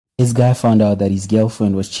This guy found out that his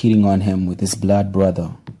girlfriend was cheating on him with his blood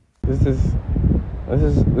brother. This is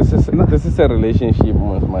a relationship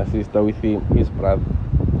with my sister with his brother.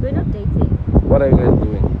 We're not dating. What are you guys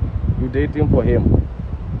doing? You dating for him.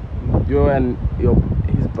 You and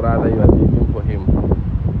his brother, you are dating for him.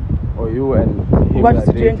 Or you and him What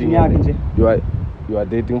are dating. You are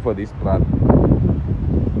dating for this brother.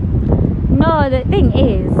 No, the thing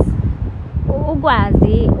is,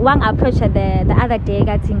 ukwazi wang approach the other day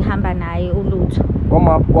kathi ngihamba naye ulutho.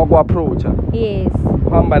 Waku approach her. Yes.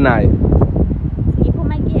 Uhamba naye.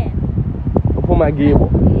 Iphuma kuyena. Uphuma kibo.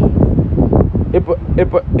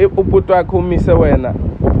 Ubhuti wakhe umise wena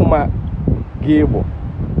uphuma kibo.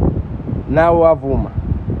 Nawe wavuma.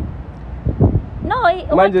 No,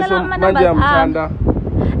 manje yamthanda.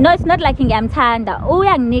 No, it's not like ngiyamthanda.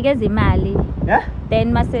 Uyanginikeza imali. Yeah?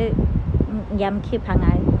 Then mase ngiyamkhipha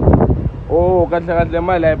ngayo. Oh, kahle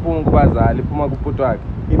imali ayiphuma kubazali, iphuma kubhuti wakhe.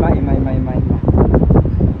 Ima.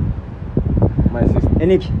 My sister.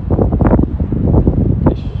 Eniki.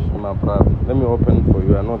 My brother. Let me open for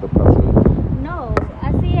you. I know the password. No,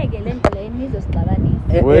 asiyeke le nto le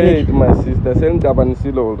nizosicabanisa. Wait, my sister.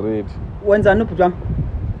 Sengicabanisile already. Wenzani ubhuti wami?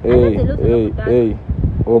 Hey.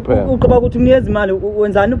 Open. Uqoba ukuthi unikeza imali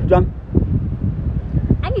wenzani ubhuti wami?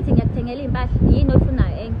 Angithi ngiyakuthengela impahla yini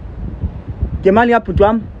ofunayo enye? Ngemali yabhuti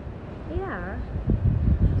wami?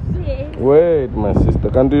 Yeah. Wait, my sister.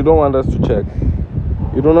 Kanti you don't want us to check?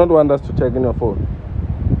 You do not want us to check in your phone?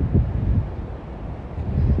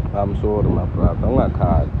 I'm sorry, my brother.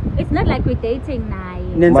 It's not like we're dating now.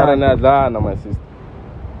 Mara nadlana, my sister.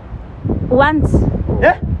 Once.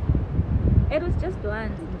 Eh? It was just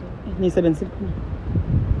once. Niyisebenzisa condom.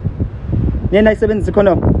 Nina isebenzisa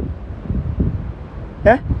condom.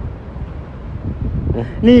 Eh?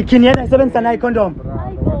 Nikini yena isebenzisa nayo condom.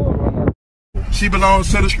 She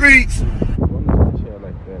belongs to the streets. Don't touch her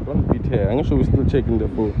like that. Don't beat her. I'm sure we're still checking the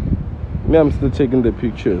phone. Me, I'm still checking the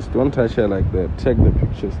pictures. Don't touch her like that. Check the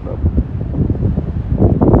pictures now.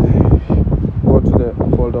 Go to the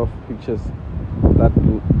folder of pictures that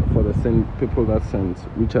for the send people that sent,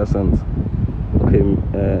 which are sent. Okay,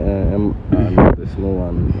 no, there's no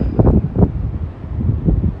one.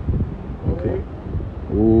 Okay.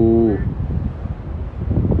 Ooh.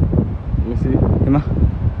 Let me see. Emma.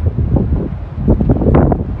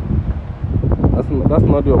 That's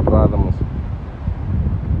not your brother, Mos.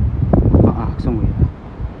 Somewhere.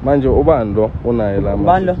 Manje ubando unaye la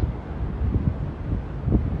Ubando.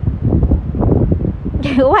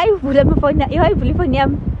 Why you pull my phone? Why you pull phone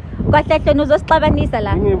yami? Kwahle uzosixabanisa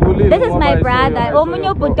la. This is my brother. Omunye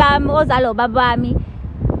ubhuti wami ozalo babami.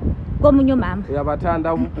 Komunye umama.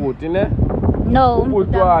 Uyabathanda ubhuti ne? No.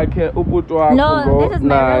 Ubhuti wakhe. No, this is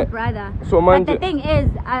my real brother. So but the thing is,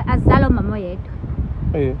 azalo mama yedwa.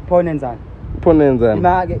 Eh. Phone enzani?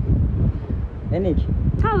 Imake. Eniki.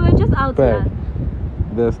 How we're just out here.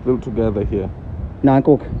 They're still together here.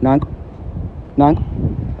 Nanko.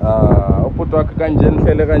 Ubhuti wakhe kanje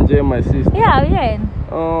nihlele kanje, my sister. Yeah, yeah.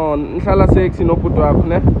 Oh, nihlala sexy nobhuti wakho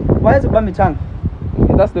ne? Why is ubamba ithanga?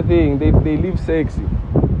 That's the thing. They live sexy.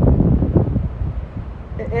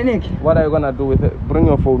 Eniki. What are you gonna do with it? Bring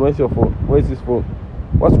your phone. Where's your phone? Where's his phone?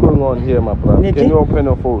 What's going on here, my brother? Nikki? Can you open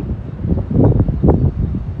your phone?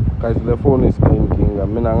 Guys, the phone is blinking. I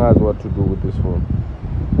mean, I don't know what to do with this phone.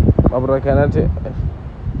 My brother, can I take?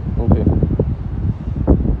 Okay.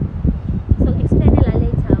 So explain it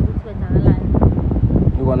later.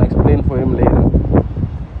 You're gonna explain for him later.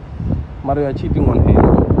 Mario, you're cheating on him.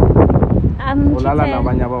 I'm cheating.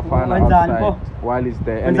 Outside while he's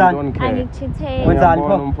there, and he don't care. I'm cheating.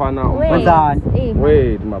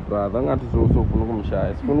 Wait, my brother. I'm going to so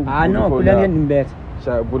I know. Kulani ndimbethe.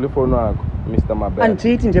 Shaya buli phone wakho, Mr. Mabel.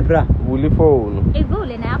 Angithi nje bra. Buli phone.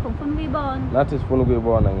 Ivule nakho ngifuna ukuyibona. Nathi sifuna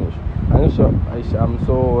ukuyibona ngisho. Angisho, I'm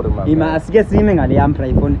sorry, my Ima asike sime ngale yami bra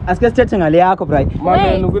iphone. Asike sithethe ngale yakho bra.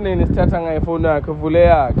 Mabel kunini sithatha ngayo phone yakhe, vule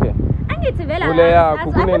yakhe. Angithi vela. Vule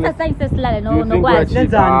yakho kunini. Asayise silale nokwazi.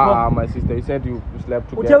 My sister, you said you slept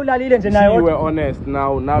together. Uthe ulalile nje nayo. You were honest.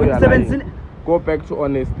 Now you are lying. Go back to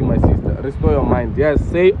honesty, my sister. Restore your mind. Yes,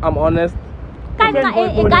 say I'm honest.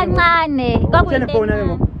 Kancane.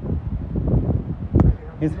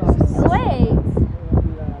 Wait.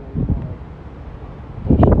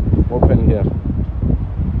 Open here.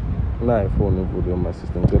 Nah, phone video, my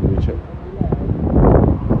sister. Get me check.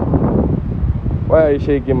 Why are you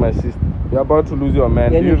shaking, my sister? You're about to lose your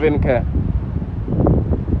man. Do you even care?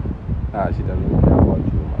 She doesn't care about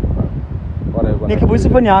you, my brother. What are you gonna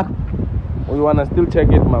do? Oh, you wanna still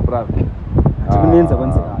check it, my brother?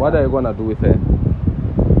 What are you gonna do with her?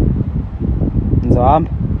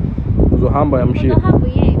 Uzohamba yamshiya. Uzohamba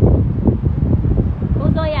yebo.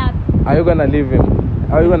 Uzoyaphi? Are you gonna leave him?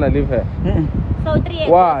 Are you gonna leave her? So 3 years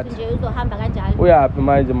What? nje uzohamba kanjalo. Uyaphi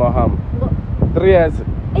manje mahamba? 3 years.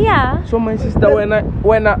 Yeah. So my sister,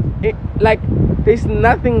 when I like, there's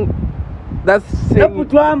nothing that's saying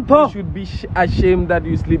you should be ashamed that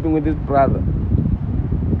you're sleeping with his brother.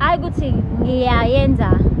 I could say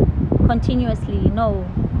ngiyayenza continuously. No.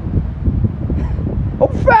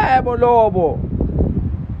 Ufebo lobo.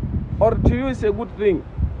 Or to you it's a good thing.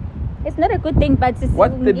 It's not a good thing, but it's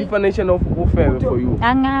What's the definition of ufebo for you?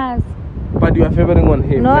 Angas. But you are favoring on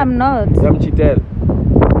him. No, I'm not. Yamchitel.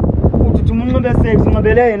 Uthi umunqobe sex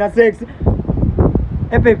ngabele yena sex.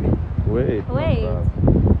 Baby. Wait.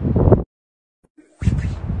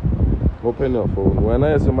 Open your phone. When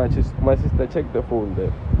I say my sister, check the phone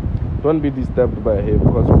there. Don't be disturbed by him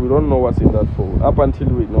because we don't know what's in that phone. Up until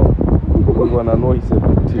we know, we're gonna know he's a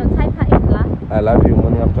victim. Don't type her in, la. I love you.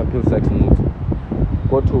 Money after pill sex nudes.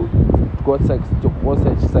 Go search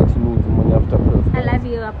sex nudes. Money after pills. I love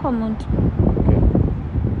you. A comment.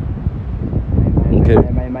 Okay.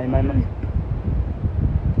 My.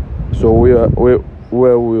 So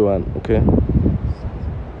where we want? Okay.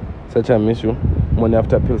 Such I miss you. Money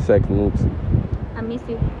after pill sex nudes. I miss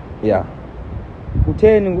you. Yeah.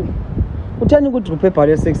 Utheni ukuthi uphepha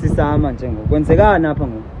le sex sama nje ngoku kwenzekana apha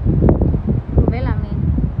ngoku Vela mina.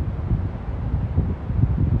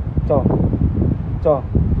 to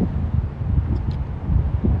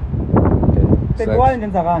Okay. Sekwani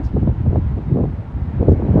ndenza kanje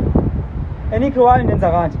Eniki wani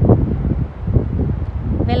ndenza kanje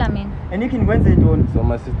Vela mina. Eniki nikwenze ntoni So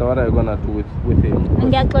my sister, what are you gonna do with him?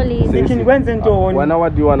 Ngiyaxolisa. Eniki nikwenze ntoni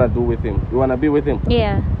What do you wanna do with him? You wanna be with him?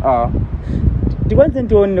 Yeah. Ndikwenze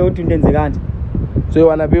ntoni lo uthi ndenze kanje So you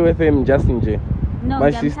wanna be with him just nje? No,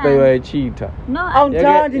 My sister, you are a cheater. No,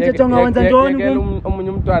 awuthandi nje tongawenza ntoni omunye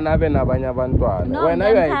umntwana abe nabanye abantwana. No, Wena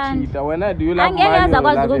you are a cheater. Wena do you love money? Angeke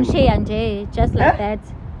akwazi ukumshiya nje just like that.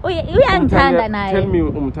 Uyangithanda naye. Tell me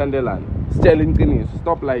umthandelani. Sitshela iqiniso.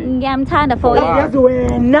 Stop lying. Ngiyamthanda for yazi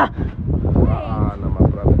wena Na my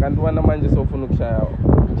brother. Kanti wena manje sofuna ukushaya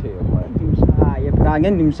chair manje. ndimshaye bra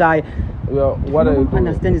ngendimshaye What are you doing?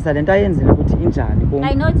 understand isalento ayenzile ukuthi injani kum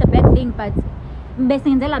I know it's a bad thing, but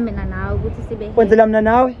besingenzela mina nawe ukuthi sibe. kwenzela mna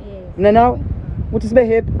nawe ukuthi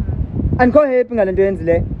sibe happy andikho happy ngalento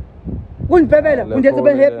yenzileyo kundipepela undenze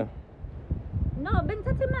ube happy No,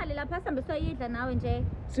 bengithatha imali lapha sihambe soyidla nawe nje.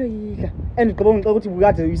 soyidla and ugqiba ngixoxa ukuthi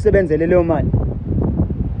bukade uyisebenzele leyo mali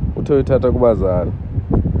Uthe uyithatha kubazali.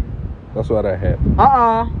 That's what I heard.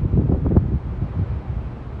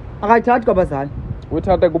 akayithathi kwabazali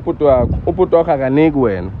Uthatha kubhuti wakho. Ubhuti wakho akaniki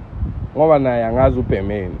wena. Ngoba naye angazi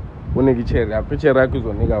ubhemeni. Unika icherry yakho. Icherry yakho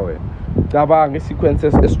izonika wena. Cabanga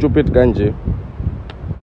sequences stupid kanje.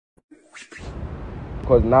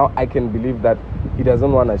 Because now I can believe that he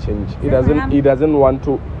doesn't want to change. He doesn't want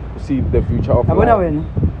to see the future of yabona life. wena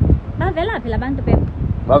Bavela phela abantu phela.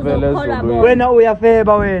 Bavela Uzokholwa ezulwini. bona. wena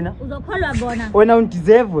uyafeba wena Uzokholwa bona. wena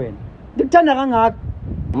undideserve wena ndikuthanda kangaka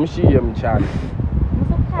Mshiye mchana.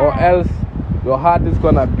 Or else your heart is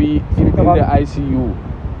gonna be in the ICU.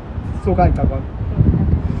 suka icabanga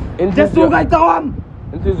Inhliziyo icawami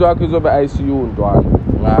yakho izobe ICU ntwana.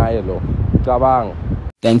 Ngaye lo. Cabanga.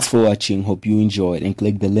 Thanks for watching. Hope you enjoyed and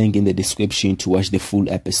click the link in the description to watch the full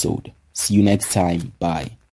episode. See you next time. Bye.